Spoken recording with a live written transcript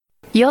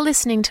You're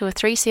listening to a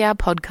 3CR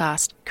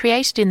podcast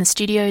created in the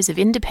studios of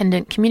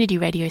independent community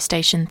radio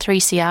station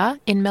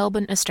 3CR in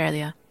Melbourne,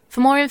 Australia.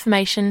 For more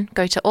information,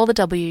 go to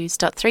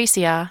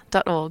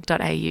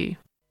allthews.3cr.org.au.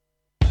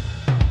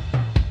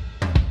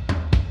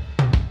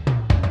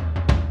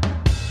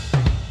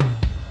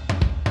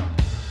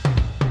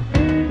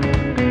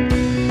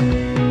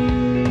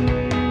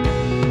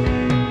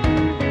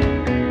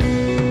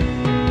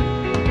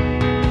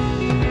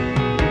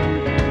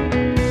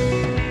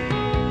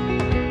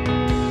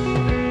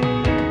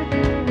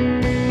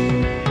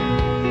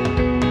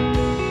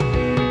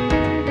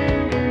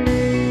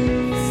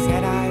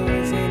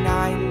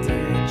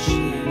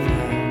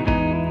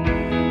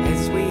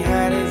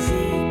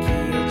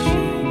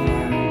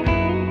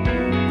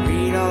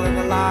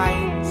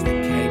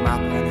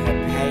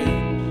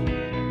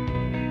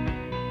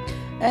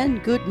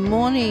 And good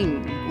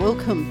morning.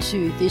 Welcome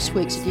to this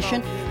week's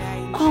edition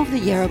of the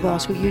Yarra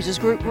Users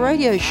Group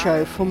radio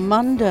show for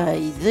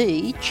Monday,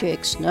 the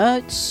Checks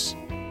Notes,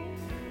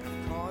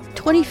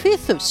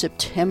 25th of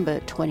September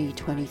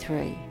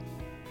 2023.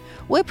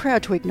 We're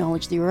proud to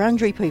acknowledge the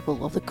Wurundjeri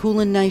people of the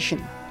Kulin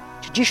Nation,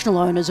 traditional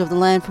owners of the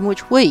land from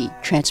which we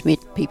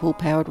transmit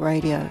people-powered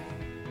radio.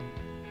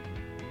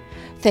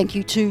 Thank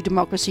you to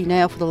Democracy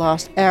Now! For the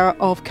last hour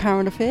of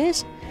current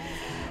affairs.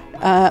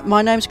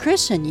 My name's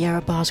Chris, and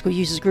Yarra Bicycle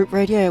Users Group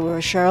Radio. We're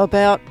a show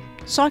about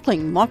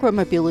cycling,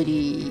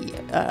 micromobility,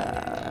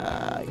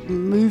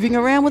 moving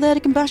around without a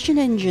combustion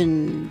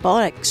engine,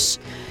 bikes,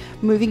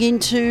 moving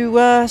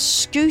into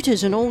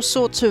scooters and all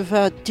sorts of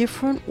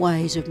different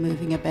ways of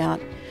moving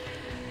about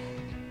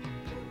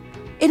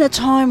in a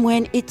time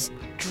when it's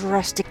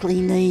drastically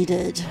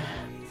needed.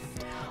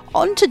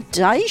 On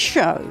today's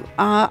show,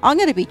 I'm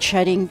going to be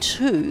chatting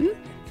to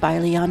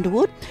Bailey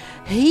Underwood.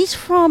 He's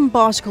from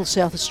Bicycle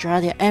South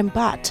Australia,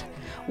 but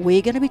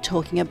we're going to be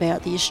talking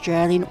about the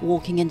Australian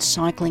Walking and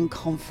Cycling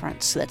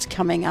Conference that's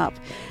coming up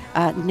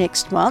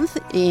next month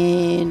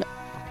in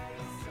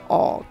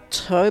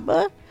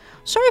October.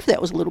 Sorry if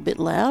that was a little bit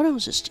loud, I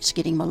was just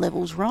getting my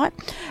levels right.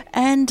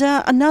 And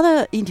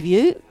another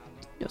interview,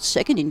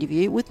 second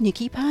interview with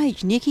Nicky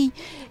Page. Nicky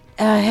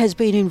has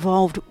been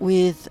involved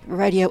with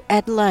Radio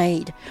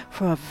Adelaide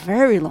for a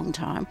very long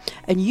time,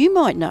 and you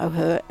might know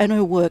her and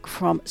her work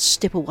from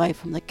Step Away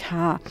from the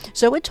Car.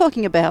 So we're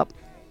talking about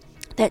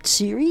that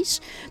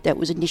series that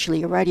was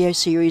initially a radio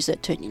series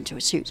that turned into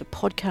a series of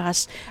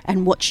podcasts,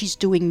 and what she's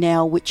doing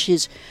now, which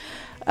is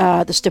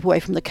the Step Away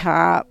from the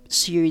Car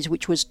series,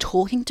 which was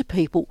talking to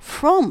people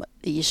from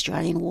the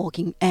Australian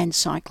Walking and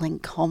Cycling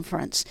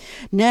Conference.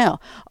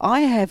 Now, I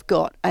have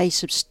got a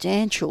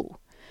substantial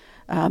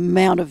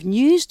amount of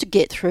news to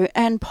get through,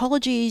 and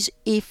apologies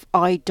if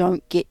I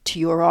don't get to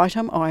your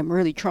item. I'm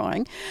really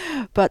trying,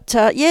 but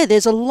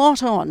there's a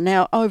lot on.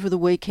 Now, over the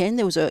weekend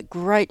there was a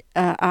great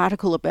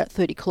article about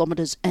 30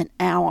 kilometres an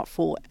hour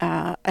for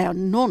our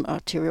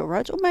non-arterial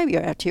roads, or maybe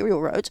our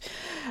arterial roads.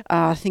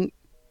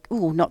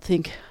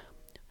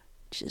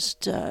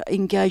 Just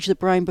engage the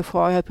brain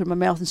before I open my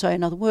mouth and say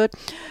another word.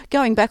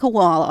 Going back a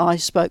while, I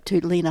spoke to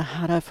Lena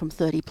Hutter from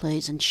 30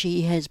 Please, and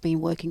she has been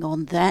working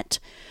on that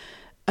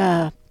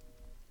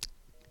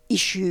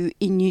issue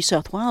in New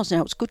South Wales.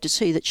 Now, it's good to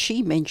see that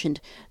she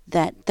mentioned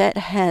that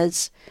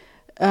has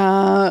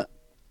 30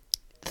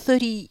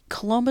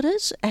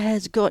 kilometres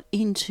has got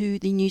into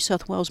the New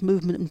South Wales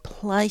Movement in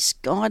Place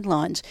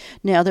guidelines.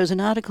 Now, there's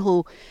an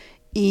article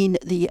in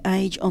The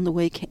Age on the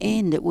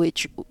weekend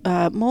which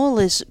more or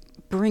less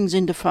brings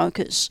into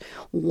focus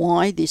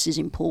why this is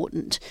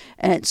important,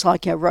 and it's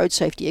like our road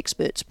safety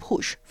experts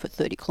push for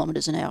 30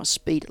 kilometres an hour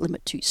speed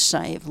limit to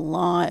save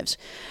lives,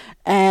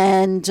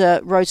 and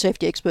road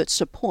safety experts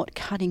support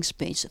cutting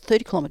speeds at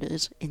 30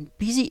 kilometres in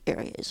busy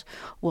areas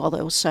while they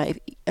will save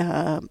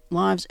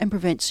lives and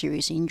prevent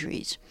serious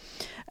injuries.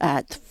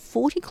 At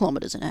 40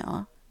 kilometres an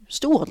hour,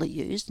 still widely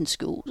used in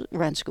schools,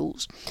 around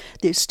schools,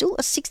 there's still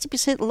a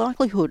 60%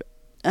 likelihood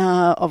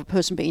of a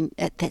person being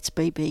at that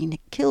speed being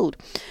killed.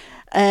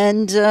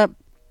 And it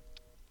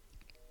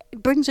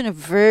brings in a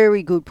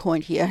very good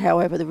point here.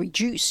 However, the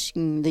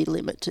reducing the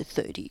limit to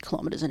 30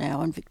 kilometres an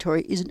hour in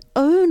Victoria is an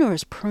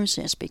onerous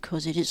process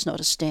because it is not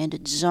a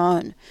standard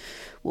zone.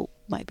 Well,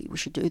 maybe we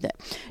should do that.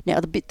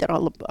 Now, the bit that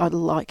I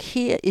like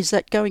here is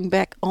that going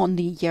back on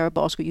the Yarra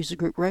Bicycle User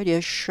Group radio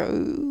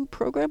show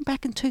program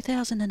back in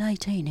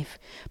 2018,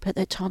 but at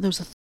that time there was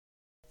a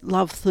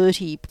Love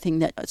 30 thing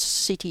that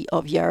City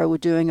of Yarra were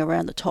doing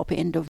around the top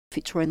end of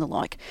Fitzroy and the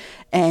like,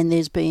 and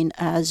there's been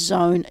a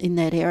zone in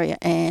that area.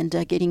 And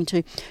getting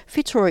to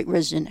Fitzroy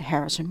resident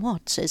Harrison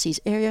Watt says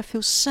his area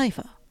feels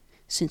safer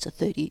since a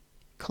 30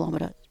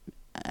 kilometre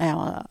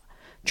hour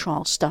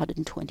trial started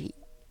in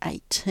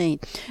 2018.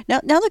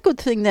 Now, another good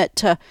thing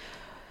that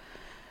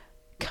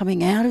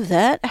coming out of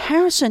that,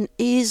 Harrison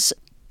is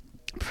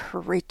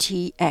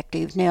pretty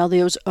active. Now,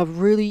 there was a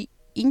really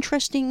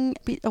interesting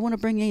bit I want to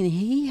bring in.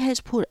 He has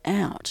put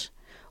out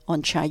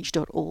on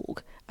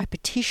change.org a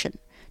petition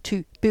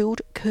to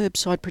build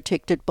kerbside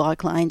protected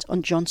bike lanes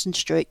on Johnston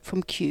Street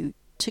from Kew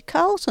to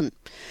Carlton.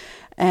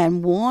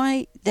 And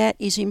why that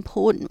is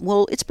important?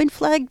 Well, it's been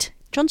flagged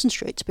Johnston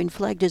Street's been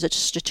flagged as a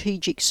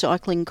strategic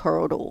cycling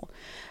corridor,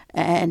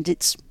 and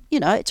it's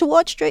a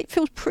wide street,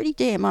 feels pretty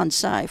damn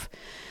unsafe.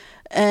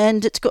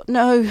 And it's got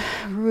no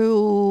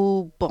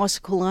real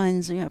bicycle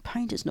lanes,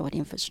 painters not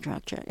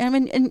infrastructure. I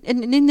mean, and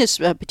in this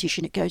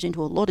petition, it goes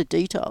into a lot of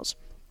details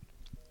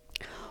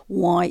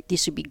why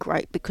this would be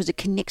great, because it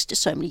connects to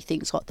so many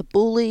things like the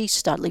Bully,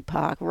 Studley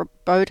Park,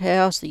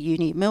 Boathouse, the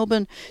Uni of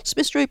Melbourne,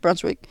 Smith Street,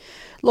 Brunswick,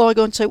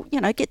 Lygon. So,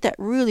 get that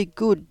really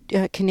good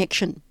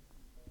connection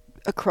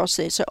across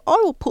there. So I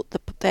will put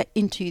that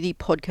into the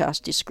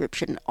podcast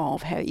description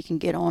of how you can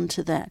get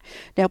onto that.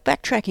 Now,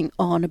 backtracking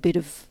on a bit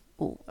of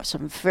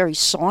some very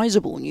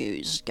sizable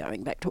news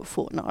going back to a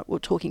fortnight. We're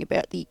talking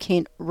about the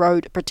Kent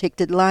Road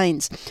protected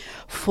lanes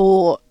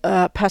for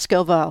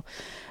Pascal Vale,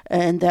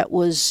 and that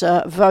was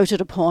voted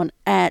upon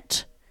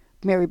at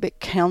Merri-bek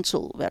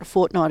Council about a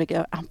fortnight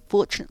ago.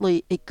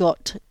 Unfortunately, it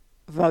got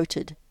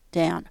voted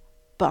down,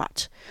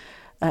 but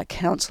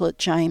Councillor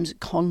James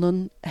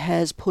Conlon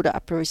has put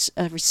up a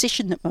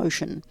rescission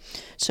motion,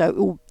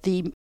 so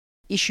the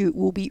issue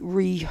will be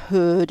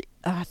reheard,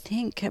 I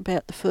think,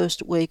 about the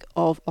first week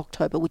of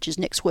October, which is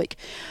next week.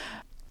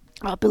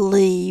 I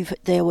believe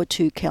there were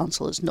 2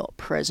 councillors not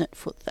present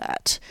for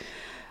that.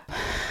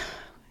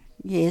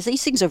 Yes,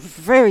 these things are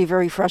very,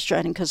 very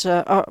frustrating because,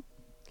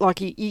 like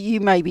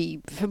you may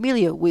be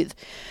familiar with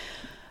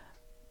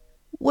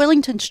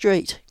Wellington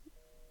Street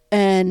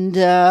and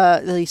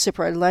the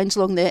separated lanes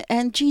along there.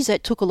 And geez,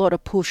 that took a lot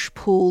of push,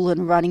 pull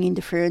and running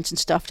interference and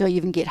stuff to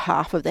even get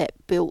half of that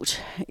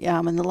built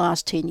in the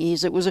last 10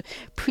 years. It was a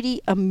pretty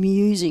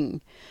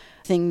amusing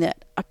thing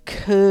that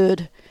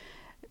occurred.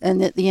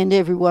 And at the end,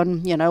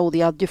 everyone, all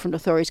the other different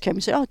authorities came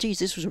and said, oh, geez,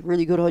 this was a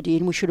really good idea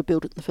and we should have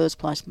built it in the first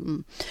place.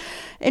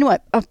 Anyway,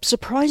 a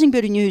surprising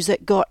bit of news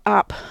that got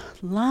up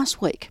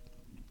last week.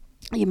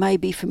 You may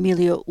be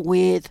familiar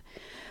with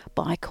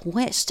Bike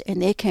West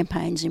and their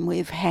campaigns, and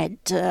we've had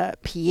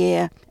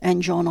Pierre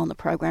and John on the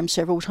program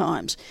several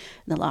times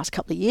in the last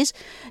couple of years.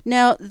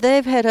 Now,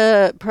 they've had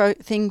a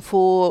thing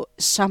for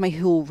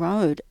Summerhill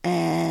Road,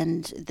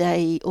 and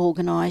they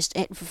organised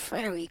at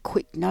very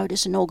quick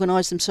notice and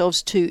organised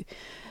themselves to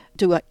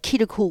do a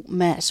Kidical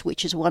Mass,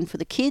 which is one for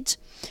the kids,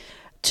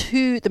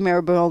 to the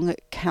Maribynong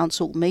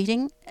Council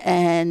meeting,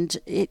 and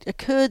it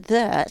occurred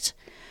that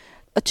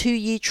a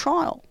 2-year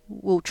trial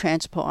will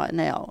transpire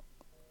now.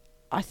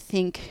 I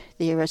think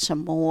there are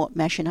some more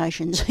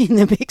machinations in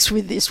the mix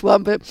with this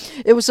one, but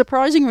it was a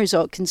surprising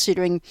result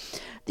considering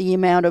the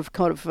amount of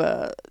kind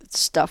of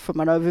stuff from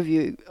an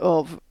overview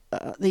of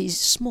these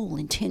small,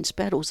 intense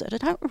battles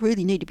that don't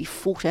really need to be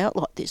fought out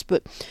like this.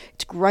 But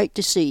it's great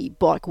to see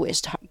Bike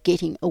West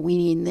getting a win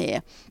in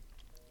there.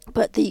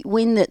 But the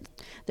win that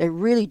they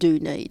really do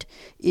need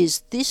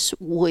is this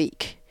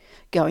week,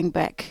 going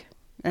back,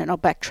 and I'll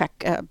backtrack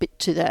a bit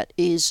to that,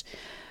 is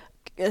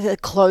the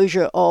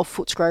closure of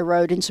Footscray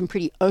Road and some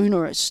pretty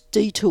onerous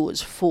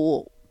detours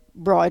for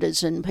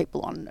riders and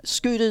people on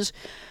scooters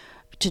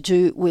to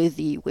do with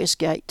the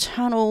Westgate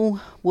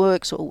Tunnel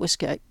works or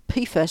Westgate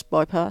PFAS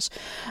bypass.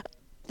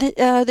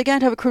 They're going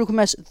to have a critical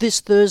mass this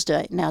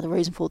Thursday. Now, the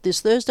reason for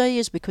this Thursday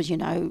is because,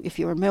 if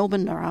you're in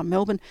Melbourne or are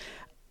Melbourne,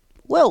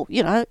 well,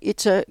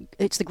 it's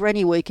the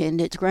granny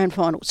weekend, it's grand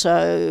final.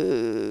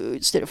 So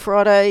instead of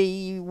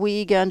Friday,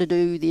 we're going to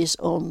do this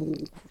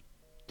on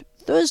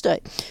Thursday.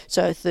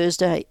 So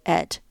Thursday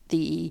at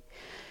the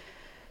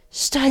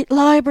State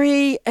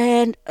Library,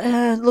 and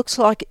looks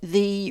like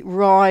the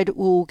ride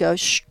will go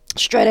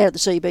straight out of the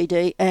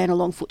CBD and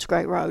along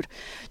Footscray Road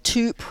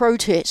to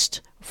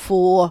protest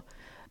for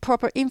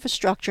proper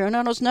infrastructure. And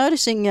I was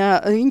noticing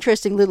an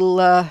interesting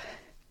little, I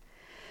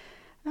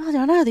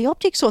don't know, the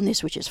optics on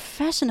this, which is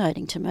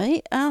fascinating to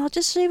me. I'll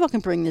just see if I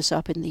can bring this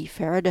up in the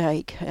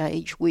Faraday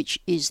cage, which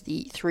is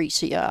the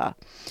 3CR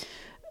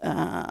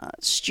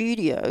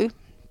studio.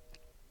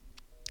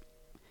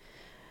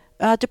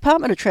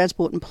 Department of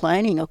Transport and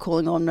Planning are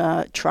calling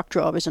on truck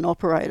drivers and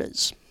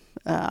operators,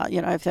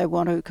 if they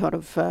want to kind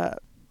of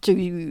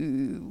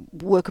to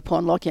work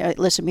upon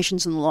less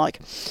emissions and the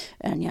like,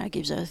 and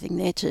gives a thing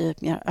there to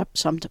up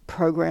some to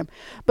program.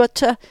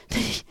 But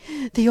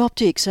the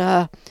optics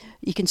are,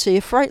 you can see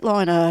a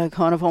Freightliner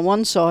kind of on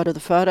one side of the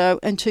photo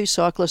and 2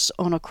 cyclists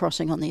on a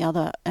crossing on the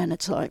other, and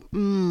it's like,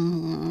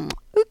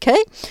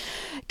 okay,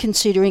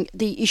 considering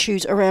the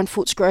issues around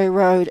Footscray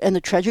Road and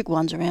the tragic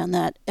ones around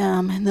that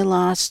in the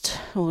last,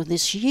 or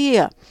this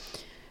year.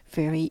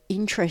 Very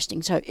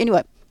interesting. So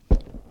anyway,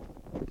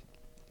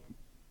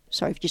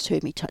 sorry if you just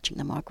heard me touching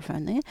the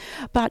microphone there.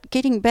 But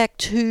getting back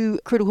to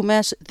Critical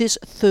Mass this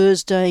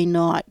Thursday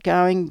night,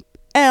 going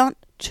out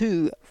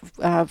to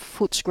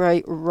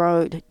Footscray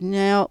Road.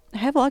 Now,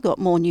 have I got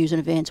more news and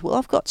events? Well,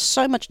 I've got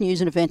so much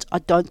news and events, I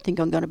don't think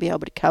I'm going to be able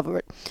to cover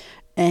it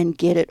and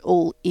get it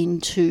all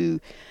into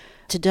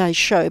today's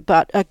show.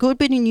 But a good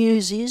bit of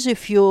news is,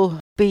 if you've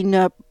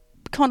been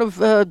kind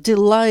of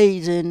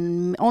delayed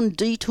and on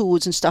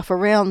detours and stuff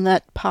around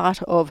that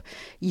part of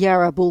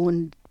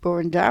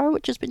Yarra-Program,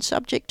 which has been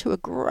subject to a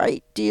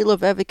great deal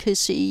of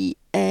advocacy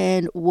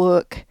and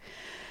work,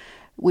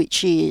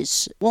 which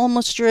is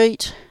Walmer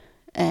Street,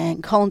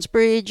 and Collins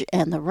Bridge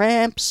and the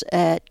ramps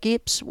at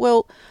Gipps.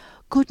 Well,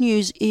 good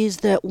news is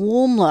that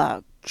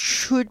Walmer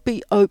should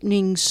be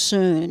opening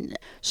soon.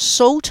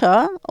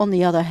 Salter, on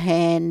the other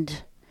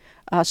hand,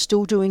 are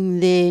still doing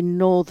their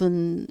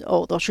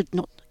I should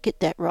not get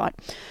that right,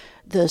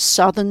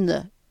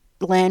 the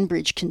land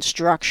bridge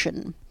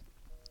construction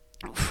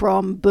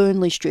from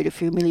Burnley Street,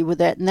 if you're familiar with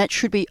that, and that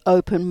should be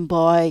open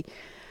by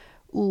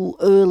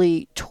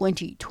early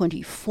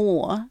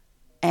 2024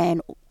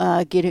 and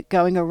get it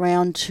going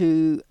around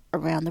the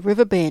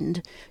river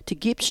bend to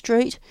Gipps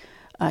Street.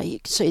 You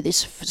can see there's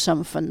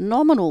some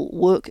phenomenal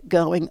work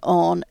going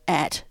on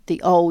at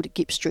the old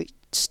Gipps Street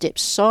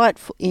Steps site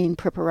in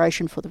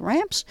preparation for the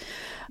ramps.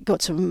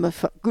 Got some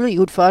really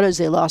good photos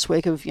there last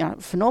week of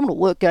phenomenal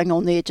work going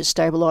on there to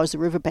stabilise the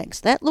riverbanks.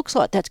 That looks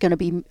like that's going to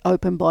be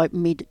open by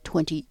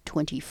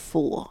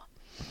mid-2024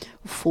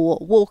 for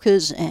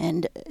walkers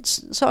and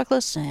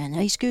cyclists and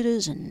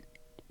e-scooters and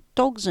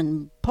dogs,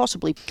 and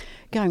possibly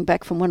going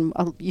back from when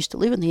I used to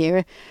live in the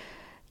area,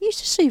 I used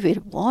to see a bit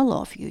of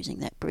wildlife using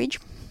that bridge.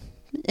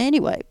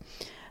 Anyway,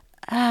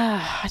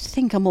 I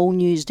think I'm all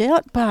newsed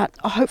out, but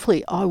I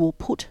will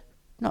put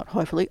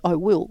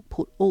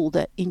all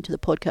that into the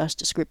podcast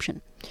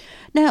description.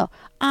 Now,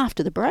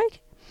 after the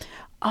break,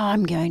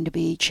 I'm going to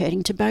be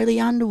chatting to Bailey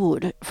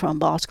Underwood from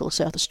Bicycle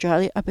South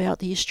Australia about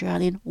the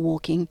Australian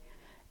Walking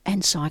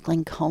and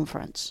Cycling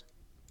Conference.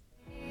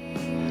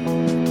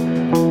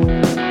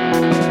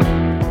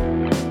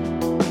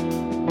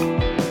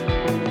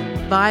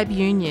 Vibe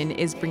Union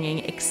is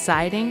bringing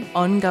exciting,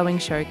 ongoing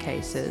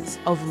showcases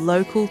of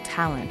local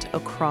talent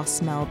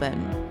across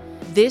Melbourne.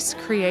 This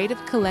creative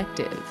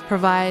collective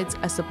provides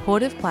a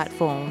supportive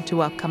platform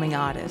to upcoming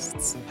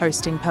artists,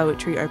 hosting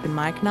poetry open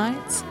mic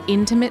nights,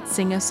 intimate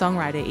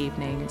singer-songwriter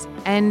evenings,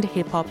 and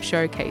hip-hop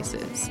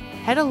showcases.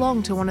 Head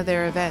along to one of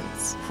their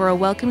events for a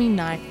welcoming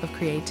night of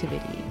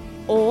creativity,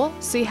 or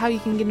see how you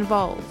can get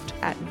involved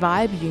at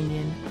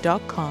vibeunion.com.au.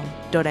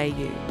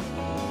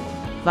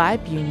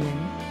 Vibe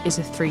Union is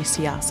a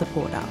 3CR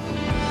supporter.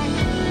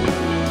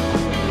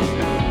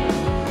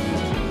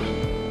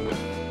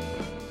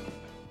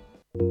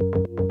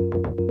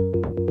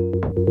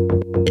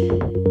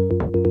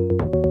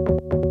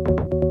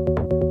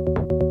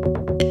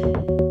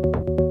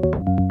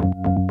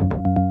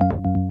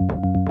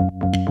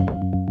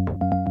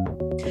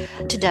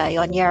 Today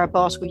on Yarra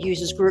Bicycle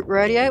Users Group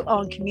Radio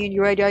on Community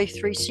Radio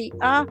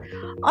 3CR,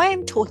 I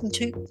am talking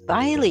to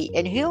Bailey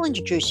and he'll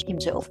introduce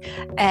himself.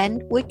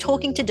 And we're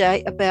talking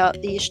today about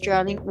the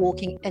Australian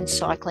Walking and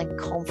Cycling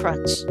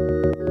Conference.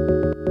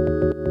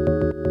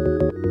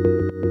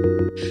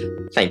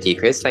 Thank you,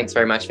 Chris. Thanks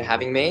very much for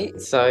having me.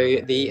 So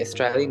the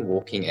Australian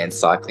Walking and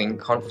Cycling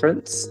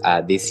Conference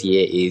this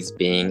year is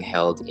being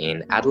held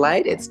in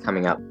Adelaide. It's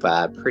coming up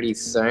pretty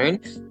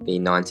soon, the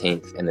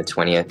 19th and the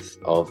 20th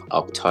of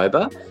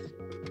October.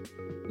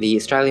 The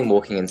Australian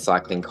Walking and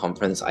Cycling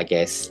Conference, I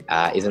guess,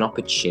 is an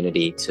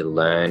opportunity to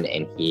learn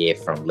and hear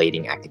from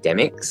leading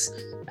academics,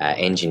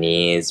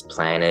 engineers,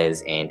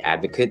 planners and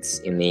advocates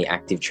in the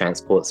active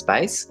transport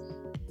space.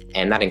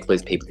 And that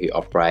includes people who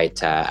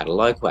operate at a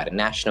local, at a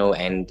national,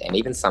 and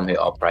even some who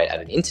operate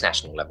at an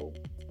international level.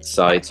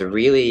 So it's a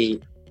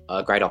really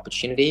great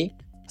opportunity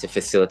to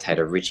facilitate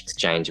a rich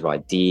exchange of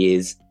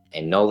ideas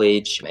and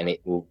knowledge, and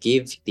it will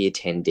give the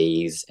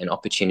attendees an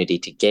opportunity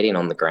to get in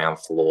on the ground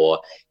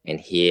floor and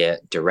hear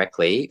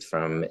directly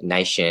from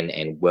nation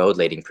and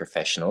world-leading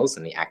professionals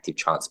in the active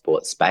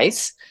transport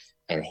space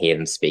and hear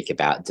them speak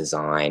about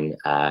design,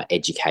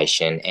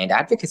 education and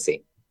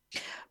advocacy.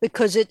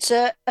 Because it's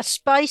a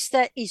space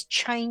that is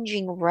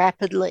changing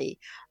rapidly.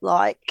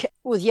 Like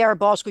with Yarra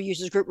Bicycle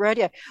Users Group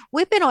Radio,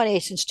 we've been on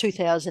air since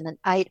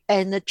 2008,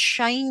 and the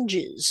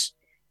changes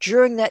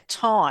during that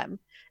time,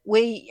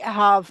 we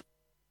have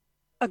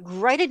a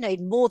greater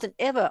need more than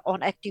ever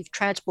on active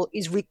transport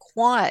is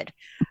required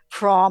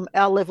from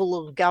our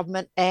level of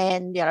government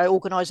and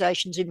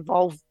organisations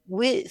involved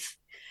with.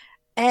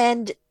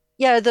 And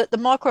the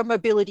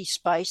micro-mobility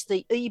space,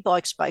 the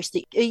e-bike space,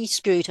 the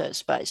e-scooter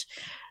space,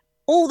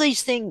 all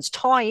these things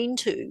tie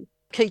into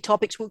key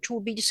topics which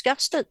will be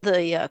discussed at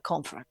the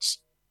conference.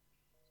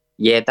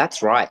 Yeah,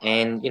 that's right.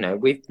 And,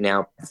 we've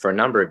now for a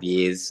number of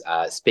years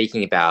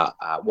speaking about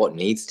what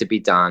needs to be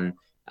done,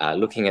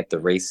 looking at the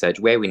research,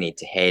 where we need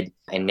to head.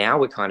 And now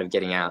we're kind of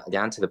getting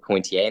down to the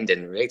pointy end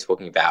and really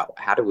talking about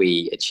how do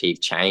we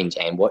achieve change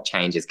and what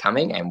change is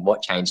coming and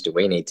what change do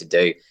we need to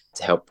do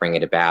to help bring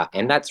it about.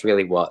 And that's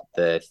really what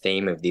the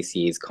theme of this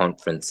year's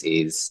conference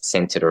is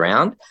centered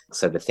around.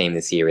 So the theme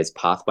this year is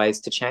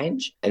Pathways to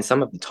Change. And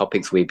some of the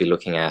topics we'll be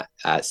looking at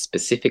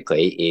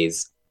specifically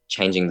is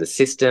changing the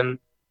system.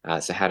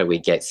 So how do we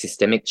get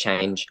systemic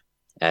change?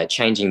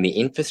 Changing the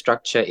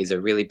infrastructure is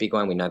a really big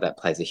one. We know that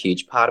plays a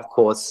huge part, of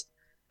course.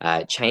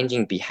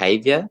 Changing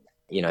behaviour,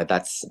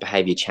 that's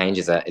behaviour change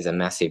is a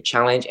massive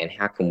challenge, and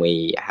how can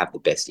we have the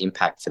best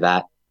impact for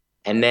that?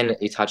 And then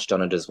you touched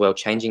on it as well,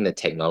 changing the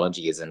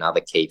technology is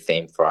another key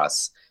theme for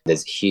us.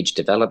 There's huge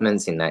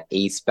developments in that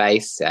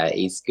e-space,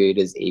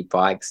 e-scooters,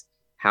 e-bikes.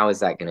 how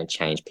is that going to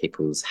change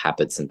people's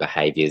habits and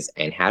behaviours,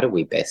 and how do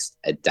we best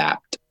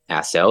adapt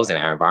ourselves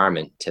and our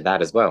environment to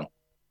that as well?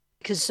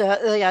 Because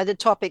the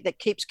topic that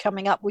keeps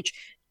coming up, which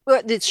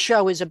what this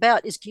show is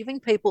about, is giving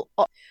people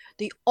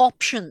the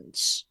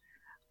options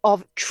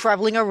of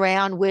travelling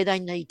around where they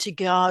need to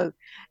go.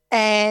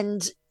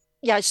 And,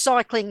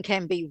 cycling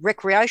can be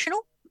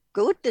recreational.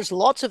 Good. There's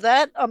lots of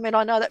that. I mean,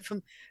 I know that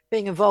from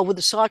being involved with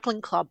the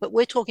cycling club, but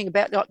we're talking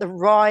about like the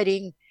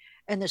riding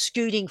and the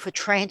scooting for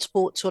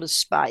transport sort of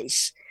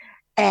space.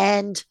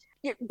 And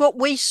what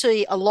we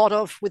see a lot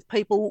of with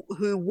people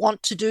who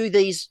want to do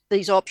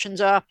these options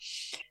are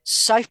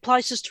safe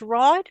places to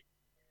ride,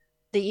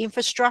 the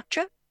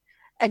infrastructure,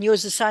 and you were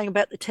saying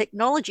about the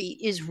technology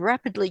is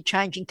rapidly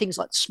changing, things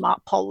like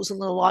smart poles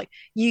and the like.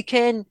 You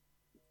can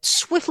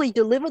swiftly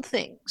deliver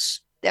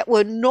things that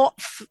were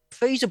not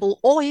feasible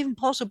or even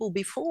possible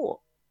before.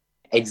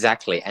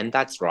 Exactly. And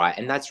that's right.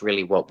 And that's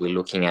really what we're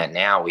looking at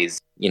now is,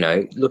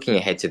 looking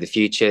ahead to the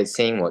future,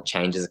 seeing what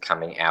changes are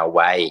coming our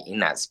way in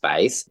that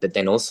space, but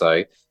then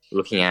also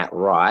looking at,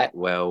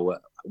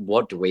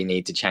 what do we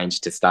need to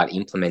change to start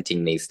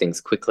implementing these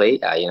things quickly?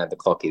 The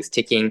clock is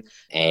ticking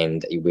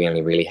and we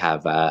only really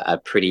have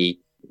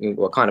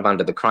we're kind of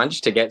under the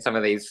crunch to get some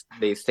of these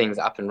things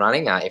up and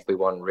running if we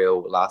want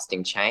real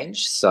lasting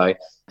change. So,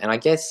 and I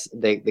guess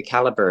the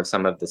calibre of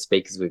some of the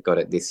speakers we've got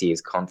at this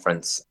year's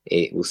conference,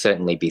 it will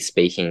certainly be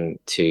speaking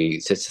to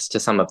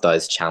some of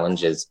those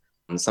challenges.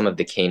 Some of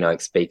the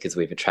keynote speakers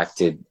we've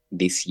attracted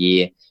this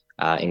year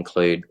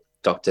include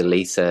Dr.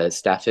 Lisa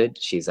Stafford.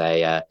 She's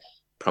a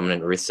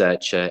prominent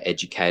researcher,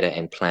 educator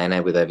and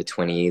planner with over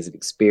 20 years of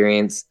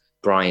experience.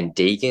 Brian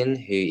Deegan,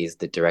 who is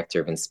the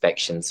Director of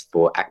Inspections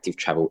for Active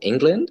Travel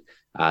England,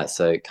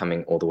 so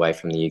coming all the way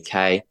from the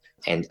UK,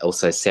 and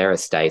also Sarah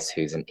Stace,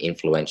 who's an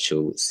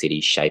influential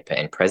city shaper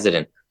and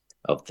president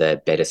of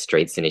the Better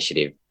Streets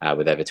Initiative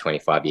with over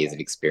 25 years of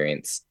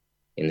experience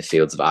in the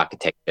fields of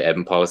architecture,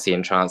 urban policy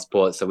and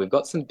transport. So we've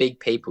got some big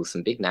people,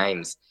 some big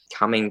names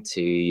coming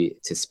to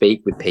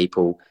speak with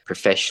people,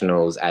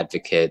 professionals,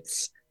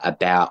 advocates,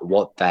 about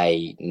what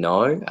they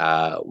know,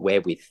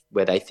 where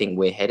they think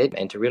we're headed,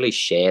 and to really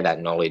share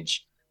that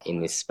knowledge in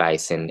this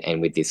space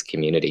and with this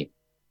community.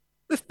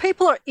 If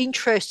people are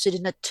interested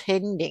in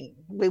attending,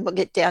 we will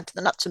get down to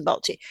the nuts and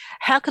bolts here.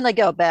 How can they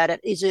go about it?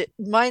 Is it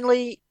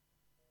mainly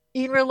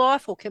in real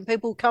life, or can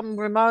people come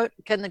remote?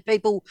 Can the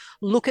people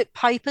look at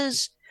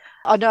papers?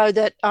 I know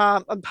that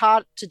I'm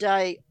part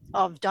today.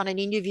 I've done an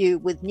interview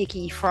with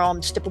Nicky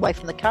from Step Away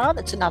from the Car.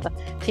 That's another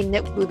thing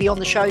that will be on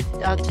the show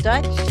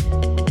today.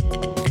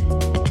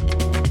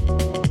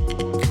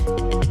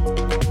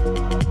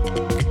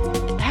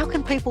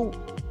 People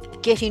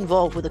get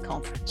involved with the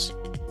conference?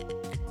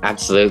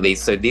 Absolutely.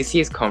 So this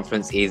year's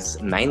conference is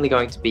mainly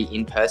going to be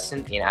in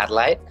person in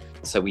Adelaide.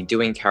 So we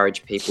do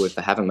encourage people, if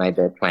they haven't made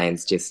their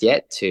plans just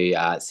yet, to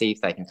see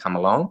if they can come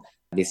along.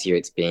 This year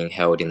it's being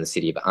held in the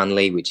city of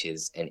Unley, which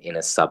is an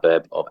inner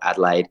suburb of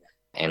Adelaide.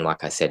 And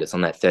like I said, it's on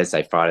that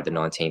Thursday, Friday, the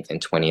 19th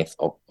and 20th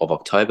of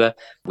October.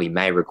 We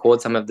may record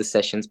some of the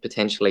sessions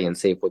potentially and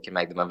see if we can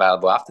make them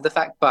available after the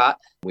fact, but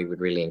we would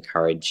really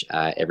encourage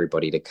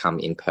everybody to come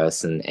in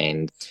person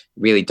and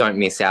really don't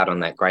miss out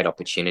on that great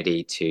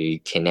opportunity to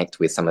connect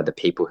with some of the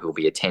people who will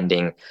be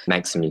attending,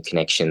 make some new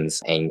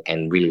connections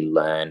and really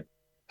learn.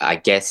 I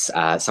guess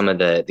some of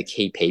the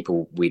key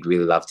people we'd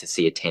really love to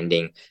see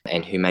attending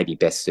and who may be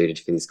best suited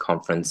for this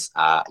conference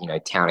are,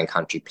 town and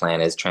country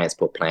planners,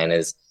 transport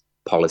planners,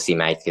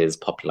 policymakers,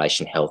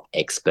 population health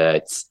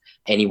experts,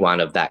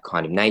 anyone of that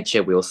kind of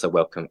nature. We also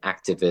welcome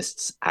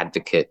activists,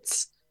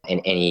 advocates,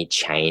 and any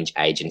change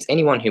agents,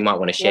 anyone who might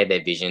want to share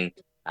their vision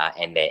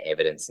and their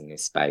evidence in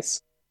this space.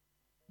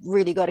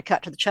 Really got to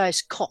cut to the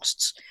chase.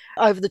 Costs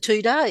over the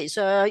 2 days.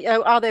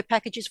 Are there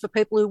packages for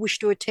people who wish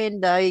to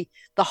attend the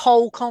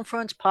whole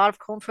conference, part of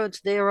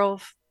conference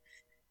thereof?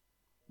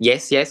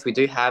 Yes, we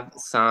do have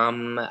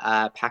some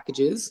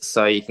packages.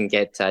 So you can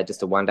get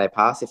just a 1-day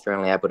pass if you're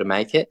only able to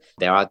make it.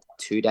 There are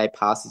 2-day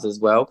passes as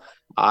well.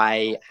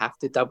 I have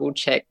to double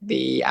check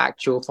the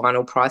actual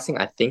final pricing.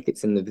 I think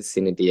it's in the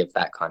vicinity of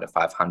that kind of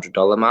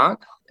 $500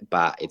 mark,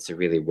 but it's a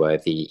really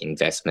worthy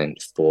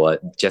investment for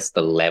just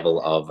the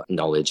level of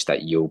knowledge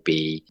that you'll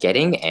be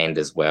getting and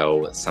as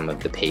well some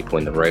of the people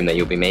in the room that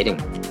you'll be meeting.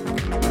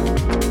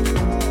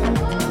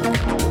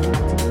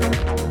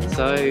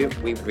 So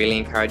we really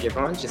encourage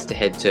everyone just to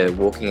head to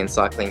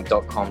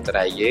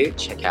walkingandcycling.com.au,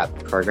 check out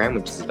the program,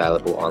 which is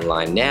available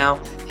online now,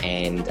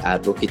 and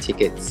book your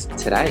tickets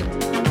today.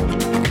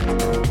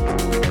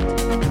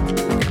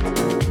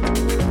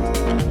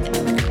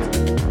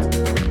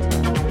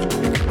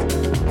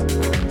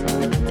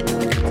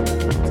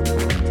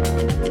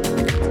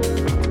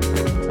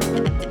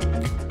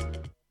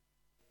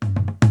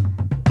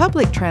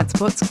 Public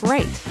transport's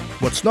great.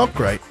 What's not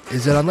great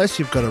is that unless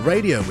you've got a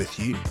radio with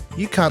you,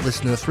 you can't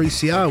listen to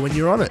 3CR when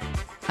you're on it.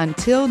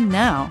 Until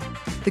now,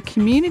 the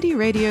Community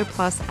Radio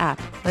Plus app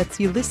lets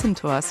you listen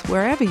to us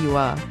wherever you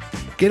are.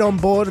 Get on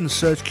board and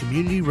search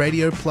Community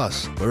Radio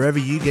Plus wherever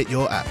you get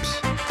your apps.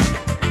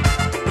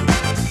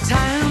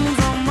 Time's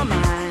on my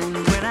mind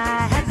when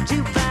I had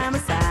to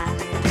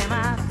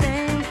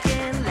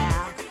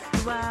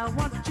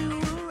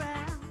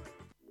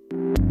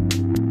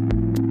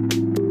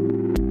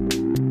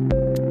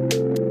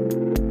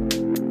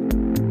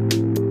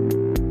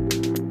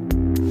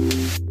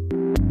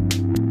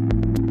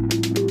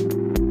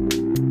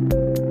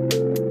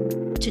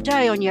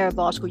Today on Yarra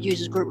Bicycle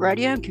Users Group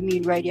Radio and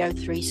Community Radio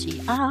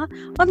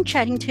 3CR, I'm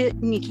chatting to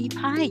Nicky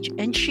Page,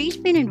 and she's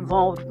been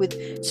involved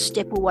with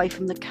Step Away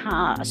from the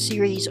Car, a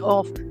series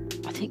of,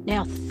 I think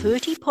now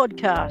 30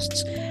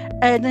 podcasts,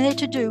 and they're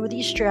to do with the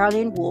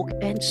Australian Walk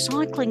and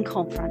Cycling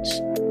Conference.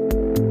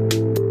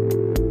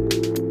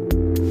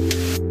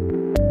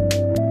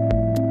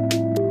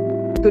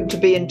 Good to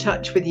be in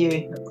touch with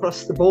you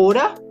across the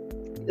border.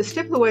 The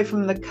Step Away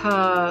from the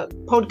Car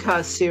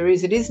podcast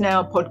series, it is now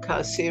a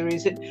podcast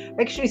series. It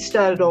actually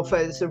started off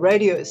as a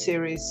radio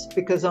series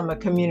because I'm a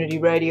community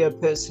radio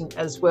person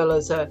as well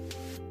as a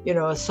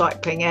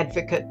cycling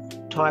advocate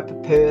type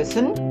of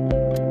person.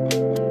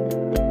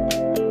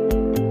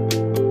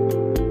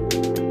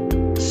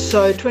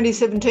 So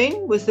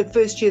 2017 was the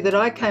first year that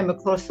I came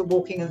across the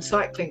Walking and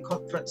Cycling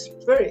Conference.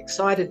 Very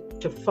excited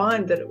to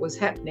find that it was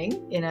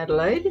happening in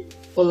Adelaide,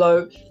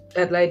 although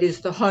Adelaide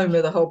is the home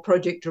of the whole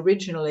project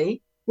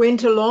originally.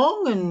 Went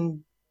along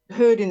and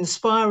heard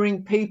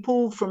inspiring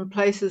people from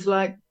places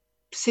like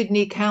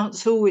Sydney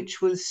Council,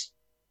 which was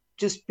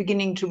just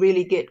beginning to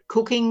really get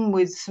cooking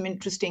with some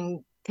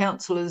interesting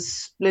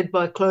councillors led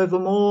by Clover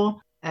Moore,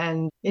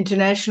 and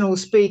international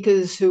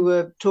speakers who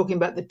were talking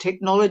about the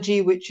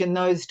technology, which in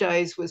those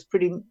days was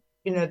pretty,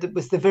 that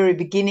was the very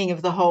beginning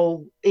of the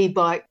whole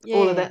e-bike,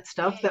 all of that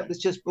stuff. That was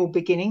just all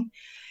beginning.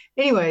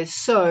 Anyway,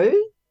 so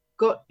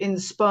got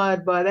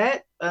inspired by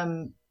that,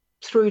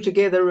 threw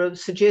together a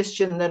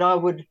suggestion that I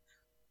would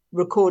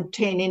record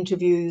 10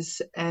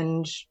 interviews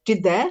and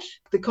did that.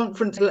 The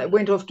conference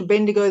went off to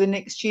Bendigo the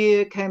next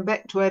year, came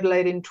back to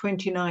Adelaide in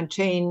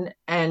 2019,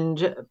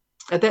 and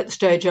at that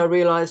stage I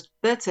realised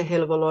that's a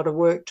hell of a lot of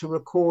work to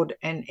record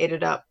and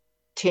edit up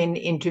 10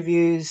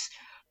 interviews,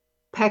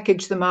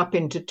 package them up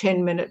into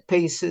 10-minute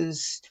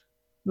pieces,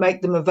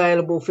 make them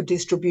available for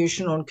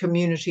distribution on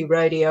community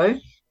radio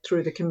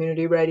through the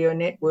Community Radio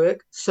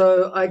Network.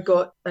 So I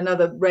got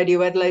another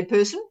Radio Adelaide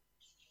person,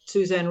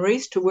 Suzanne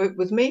Rees, to work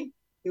with me.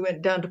 We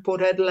went down to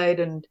Port Adelaide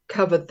and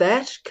covered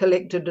that,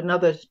 collected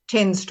another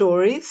 10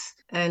 stories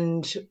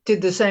and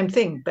did the same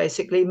thing,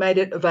 basically made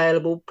it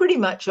available pretty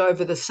much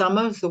over the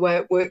summer is the way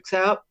it works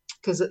out,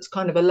 because it's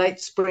kind of a late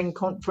spring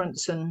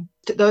conference, and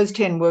those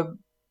 10 were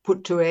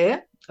put to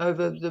air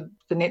over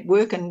the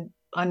network. And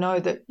I know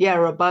that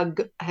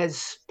Yarra.Program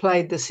has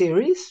played the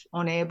series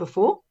on air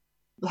before.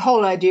 The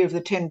whole idea of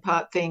the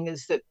 10-part thing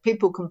is that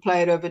people can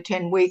play it over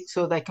 10 weeks,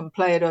 or they can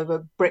play it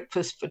over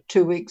breakfast for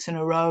 2 weeks in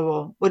a row,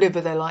 or whatever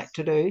they like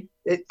to do.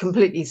 It's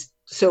completely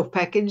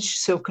self-packaged,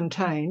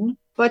 self-contained.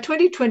 By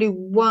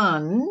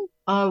 2021,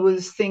 I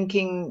was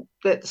thinking,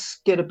 let's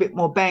get a bit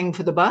more bang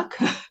for the buck.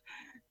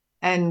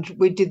 And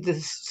we did the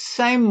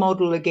same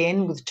model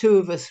again with 2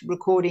 of us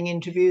recording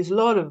interviews, a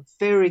lot of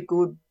very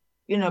good,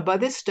 by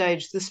this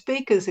stage, the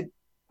speakers are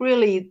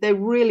they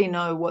really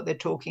know what they're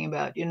talking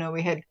about.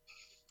 We had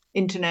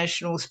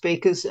international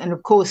speakers, and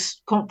of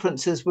course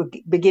conferences were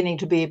beginning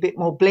to be a bit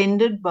more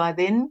blended by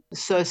then,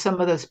 so some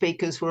of the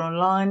speakers were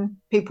online.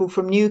 People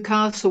from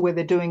Newcastle, where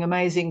they're doing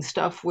amazing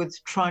stuff with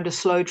trying to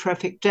slow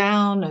traffic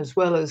down as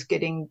well as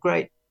getting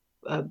great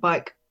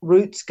bike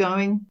routes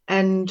going,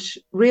 and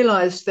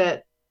realised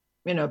that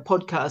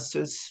podcast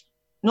was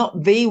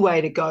not the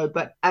way to go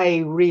but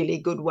a really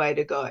good way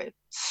to go.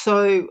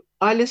 So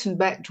I listened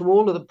back to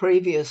all of the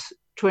previous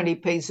 20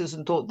 pieces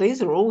and thought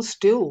these are all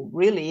still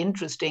really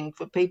interesting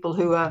for people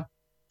who are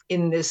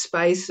in this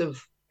space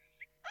of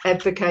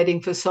advocating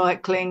for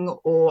cycling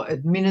or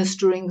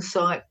administering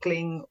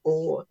cycling,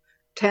 or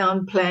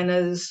town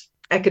planners,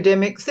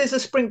 academics. There's a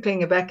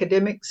sprinkling of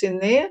academics in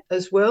there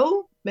as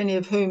well, many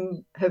of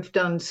whom have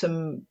done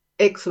some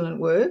excellent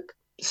work.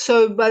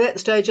 So by that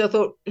stage I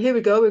thought, here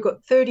we go, we've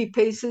got 30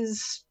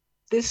 pieces.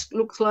 This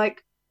looks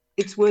like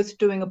it's worth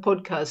doing a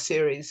podcast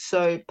series.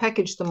 So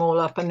packaged them all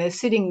up, and they're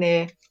sitting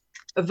there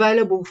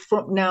available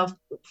from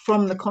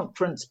the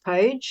conference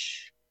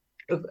page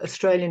of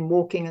Australian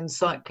Walking and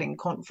Cycling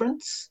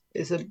Conference.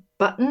 There's a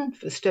button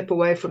for Step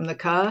Away from the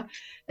Car,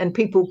 and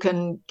people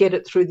can get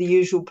it through the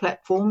usual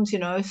platforms,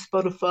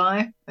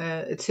 Spotify,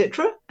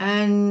 etc.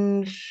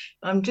 And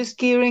I'm just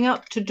gearing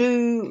up to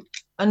do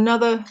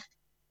another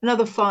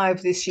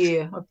 5 this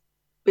year. I've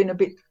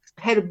been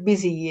had a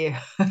busy year,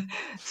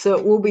 so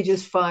it will be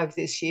just 5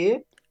 this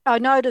year. I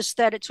noticed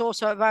that it's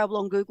also available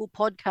on Google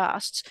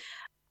Podcasts.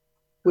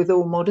 With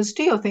all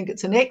modesty, I think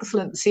it's an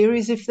excellent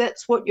series if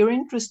that's what you're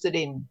interested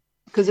in,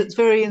 because it's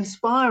very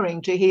inspiring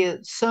to hear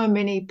so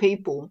many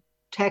people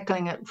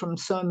tackling it from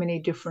so many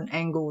different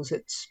angles.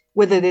 It's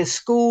whether there's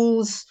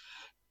schools,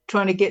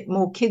 trying to get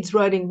more kids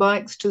riding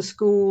bikes to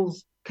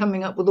schools,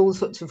 coming up with all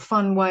sorts of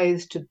fun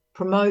ways to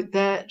promote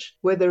that,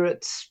 whether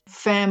it's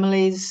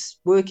families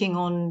working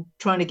on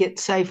trying to get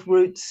safe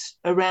routes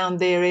around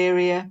their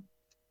area.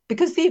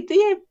 Because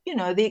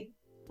the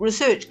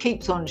research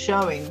keeps on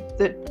showing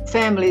that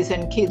families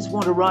and kids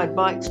want to ride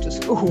bikes to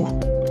school.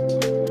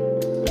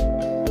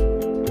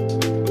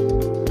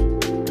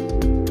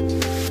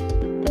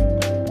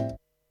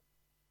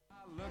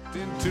 I looked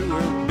into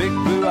her big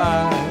blue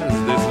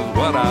eyes. This is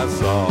what I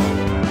saw.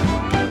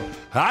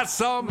 I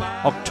saw my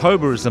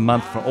October is the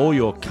month for all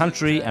your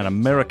country and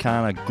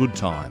Americana good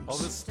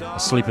times.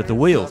 Asleep at the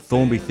Wheel,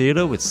 Thornbury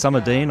Theatre with Summer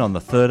Dean on the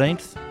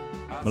 13th.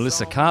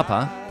 Melissa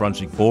Carper,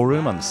 Brunswick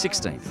Ballroom on the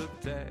 16th.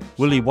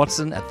 Willie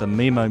Watson at the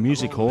Mimo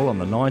Music Hall on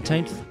the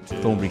 19th.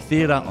 Thornbury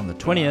Theatre on the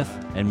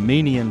 20th. And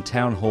Meenian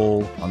Town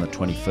Hall on the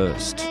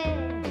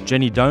 21st.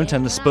 Jenny Don't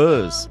and the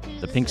Spurs,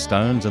 the Pink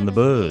Stones and the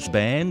Burrs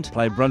Band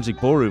play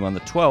Brunswick Ballroom on the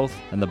 12th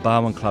and the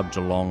Barwon Club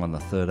Geelong on the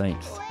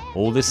 13th.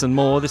 All this and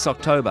more this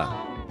October.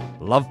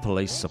 Love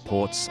Police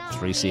supports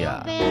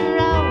 3CR.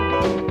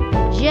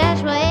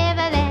 Just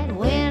wherever that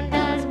wind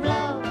does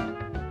blow.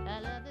 I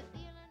love the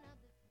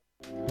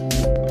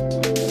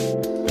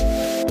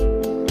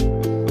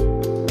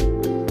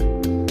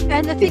feeling.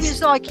 And the thing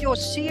is, like, your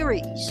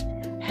series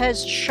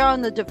has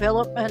shown the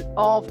development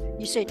of,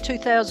 you said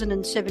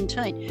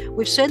 2017.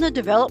 We've seen the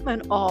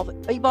development of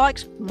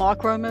e-bikes,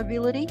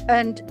 micro-mobility,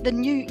 and the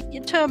new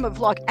term of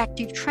like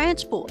active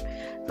transport.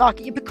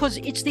 Like, because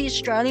it's the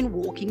Australian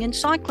Walking and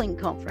Cycling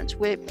Conference,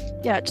 where,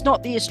 it's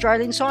not the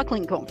Australian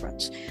Cycling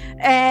Conference.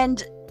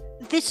 And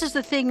this is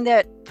the thing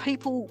that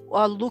people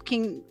are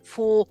looking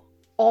for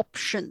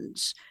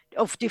options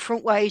of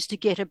different ways to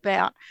get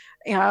about.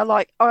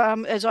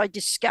 As I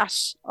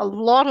discuss a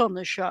lot on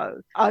the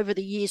show over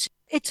the years,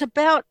 it's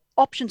about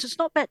options. It's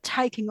not about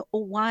taking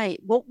away.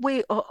 What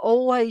we are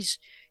always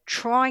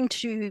trying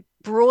to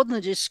broaden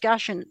the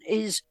discussion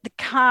is the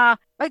car.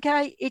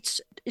 Okay, it's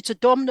a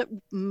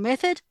dominant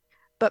method,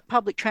 but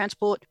public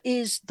transport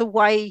is the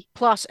way,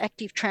 plus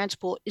active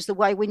transport is the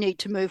way we need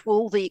to move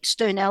all the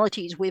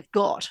externalities we've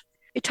got.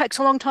 It takes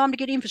a long time to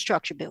get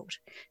infrastructure built.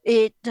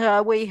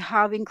 We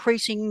have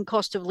increasing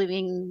cost of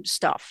living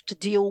stuff to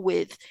deal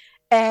with.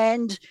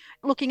 And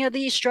looking at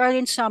the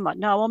Australian summer,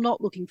 no, I'm not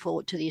looking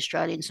forward to the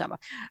Australian summer.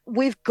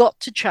 We've got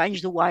to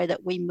change the way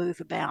that we move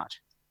about.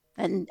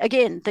 And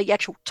again, the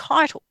actual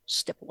title,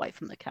 Step Away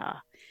from the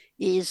Car,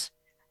 is,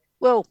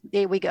 well,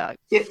 there we go.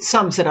 It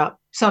sums it up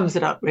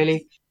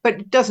really.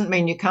 But it doesn't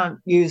mean you can't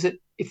use it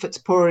if it's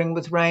pouring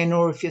with rain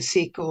or if you're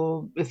sick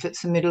or if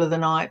it's the middle of the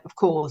night, of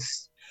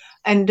course.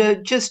 And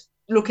just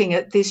looking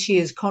at this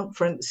year's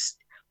conference,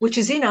 which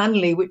is in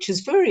Unley, which is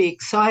very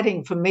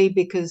exciting for me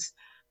because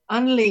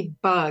Unley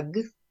Bug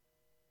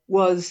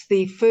was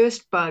the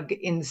first bug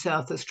in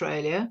South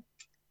Australia,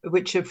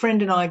 which a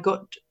friend and I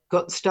got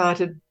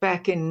started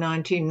back in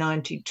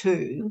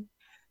 1992.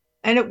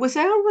 And it was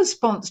our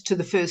response to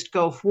the first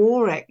Gulf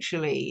War,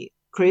 actually,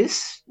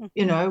 Chris,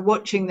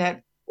 watching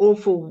that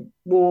awful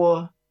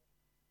war,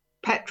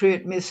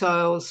 Patriot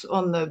missiles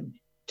on the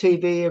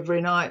TV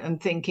every night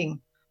and thinking,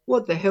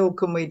 what the hell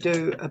can we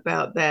do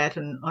about that?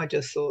 And I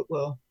just thought,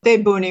 well,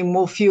 they're burning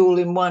more fuel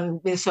in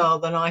one missile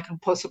than I can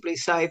possibly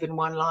save in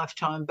one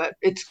lifetime. But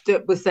it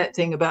was that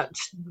thing about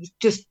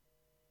just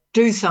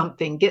do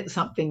something, get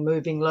something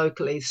moving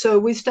locally. So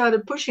we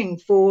started pushing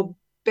for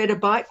better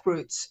bike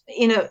routes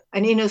in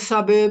an inner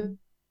suburb,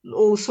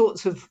 all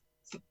sorts of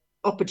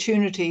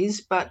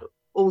opportunities, but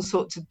all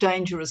sorts of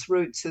dangerous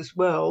routes as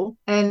well.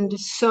 And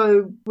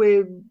so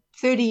we're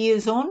 30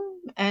 years on,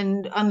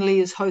 and Unley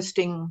is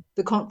hosting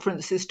the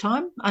conference this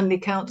time.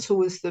 Underwood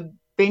Council is the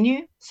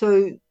venue.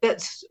 So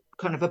that's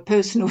kind of a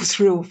personal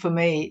thrill for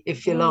me,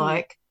 if you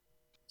like.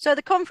 So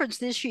the conference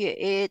this year,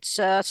 it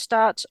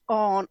starts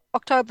on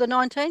October the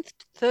 19th,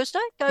 Thursday,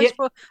 goes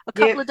for a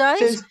couple of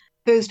days.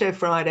 Thursday,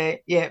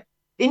 Friday,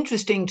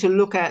 Interesting to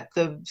look at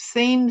the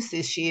themes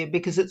this year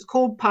because it's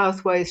called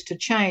Pathways to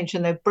Change,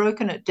 and they've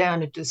broken it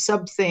down into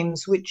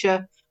sub-themes, which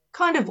are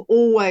kind of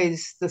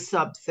always the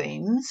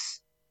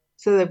sub-themes.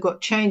 So they've got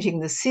changing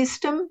the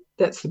system,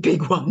 that's the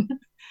big one,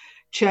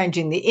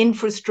 changing the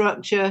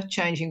infrastructure,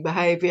 changing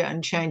behaviour,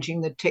 and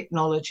changing the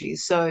technology.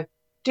 So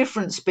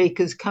different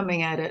speakers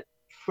coming at it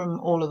from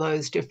all of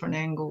those different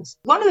angles.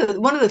 One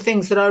of the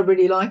things that I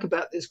really like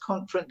about this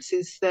conference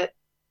is that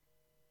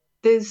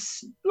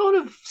there's a lot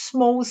of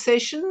small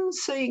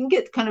sessions, so you can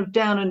get kind of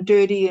down and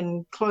dirty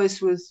and close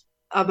with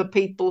other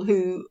people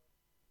who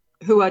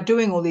are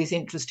doing all these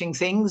interesting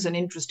things and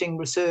interesting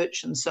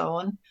research and so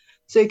on.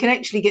 So you can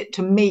actually get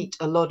to meet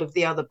a lot of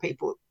the other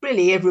people.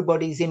 Really,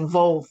 everybody's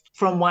involved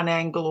from one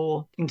angle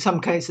or, in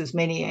some cases,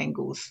 many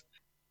angles.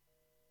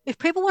 If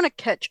people want to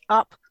catch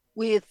up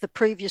with the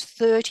previous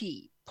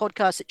 30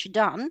 podcasts that you've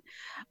done,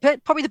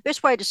 but probably the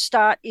best way to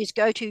start is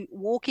go to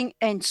Walking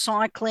and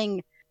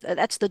Cycling.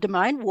 That's the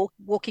domain,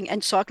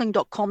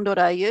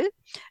 walkingandcycling.com.au.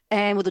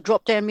 And with the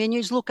drop-down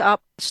menus, look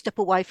up Step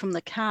Away from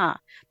the Car.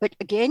 But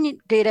again, you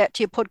get out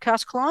to your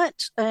podcast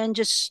clients and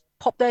just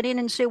pop that in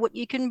and see what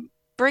you can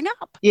bring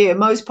up. Yeah,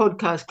 most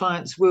podcast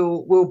clients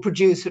will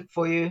produce it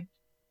for you.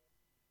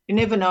 You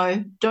never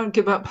know. Don't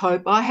give up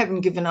hope. I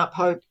haven't given up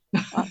hope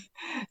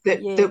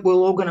that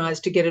we'll organise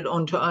to get it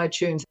onto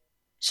iTunes.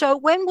 So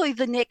when will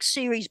the next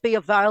series be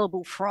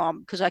available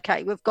from? Because,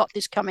 okay, we've got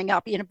this coming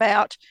up in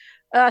about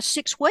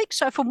 6 weeks.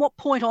 So from what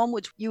point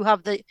onwards you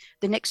have the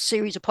next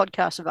series of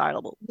podcasts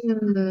available?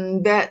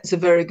 That's a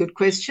very good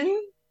question.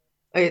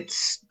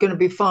 It's going to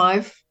be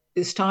 5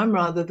 this time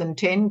rather than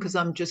 10 because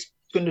I'm just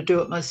going to do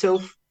it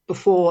myself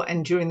before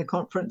and during the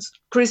conference.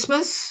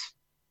 Christmas,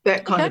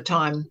 that kind of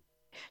time.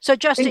 So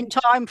just in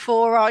time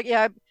for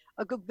a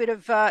good bit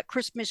of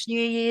Christmas,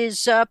 New Year's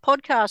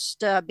podcast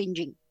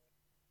binging.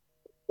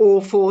 Or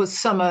for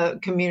summer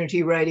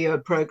community radio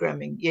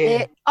programming,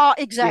 yeah. Oh,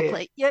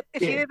 exactly. Yeah. Yep.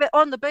 If you're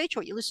on the beach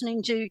or you're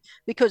listening to,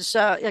 because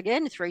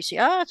again,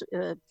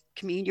 3CR,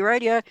 community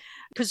radio,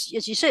 because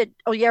as you said,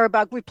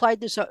 Yarra.Program, we played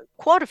this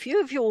quite a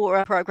few of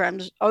your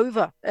programs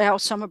over our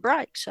summer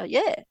break. So,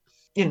 yeah.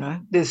 You know,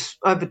 there's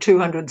over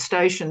 200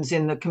 stations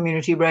in the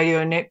community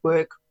radio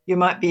network. You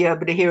might be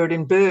able to hear it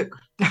in Burke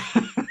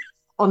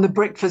on the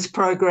breakfast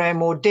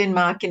program, or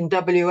Denmark in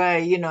WA.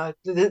 You know,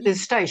 there's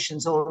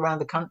stations all around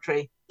the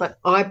country. But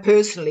I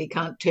personally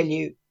can't tell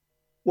you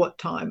what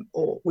time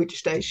or which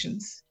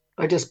stations.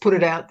 I just put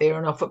it out there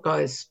and off it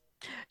goes.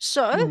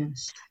 So,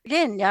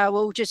 again,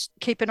 we'll just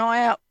keep an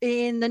eye out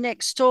in the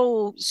next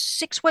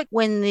 6 weeks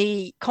when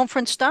the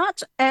conference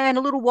starts, and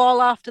a little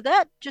while after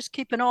that, just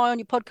keep an eye on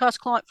your podcast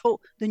client for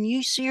the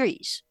new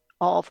series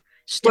of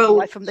Step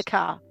Away from the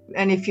Car.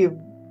 And if you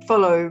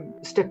follow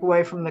Step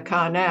Away from the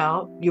Car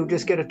now, you'll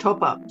just get a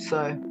top-up.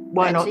 So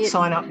why not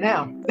sign up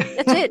now?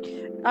 That's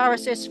it.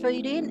 RSS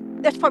feed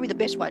in. That's probably the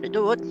best way to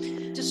do it.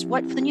 Just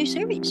wait for the new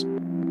series.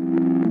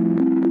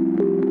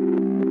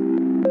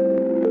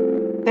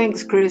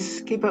 Thanks,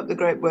 Chris. Keep up the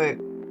great work.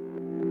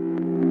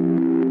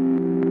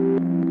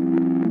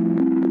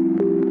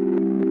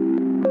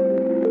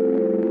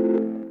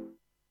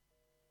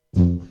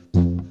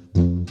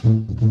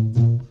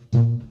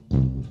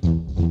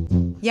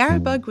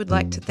 Yarra.Program would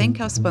like to thank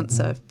our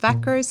sponsor,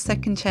 Vacro's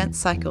Second Chance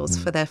Cycles,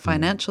 for their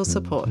financial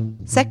support.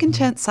 Second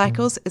Chance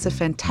Cycles is a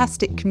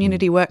fantastic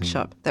community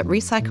workshop that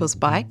recycles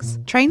bikes,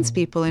 trains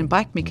people in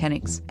bike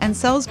mechanics, and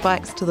sells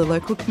bikes to the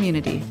local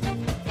community.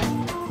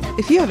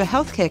 If you have a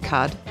healthcare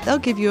card, they'll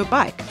give you a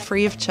bike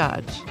free of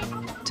charge.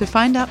 To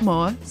find out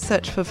more,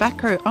 search for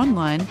Vacro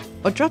online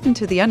or drop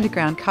into the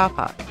underground car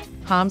park,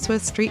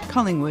 Harmsworth Street,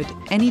 Collingwood,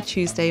 any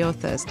Tuesday or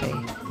Thursday.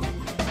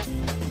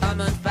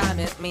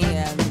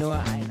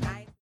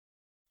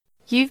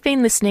 You've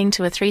been listening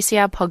to a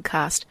 3CR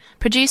podcast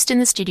produced in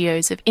the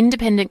studios of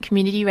independent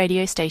community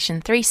radio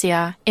station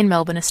 3CR in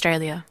Melbourne,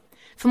 Australia.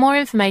 For more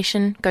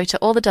information, go to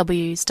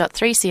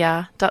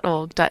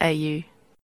allthews.3cr.org.au.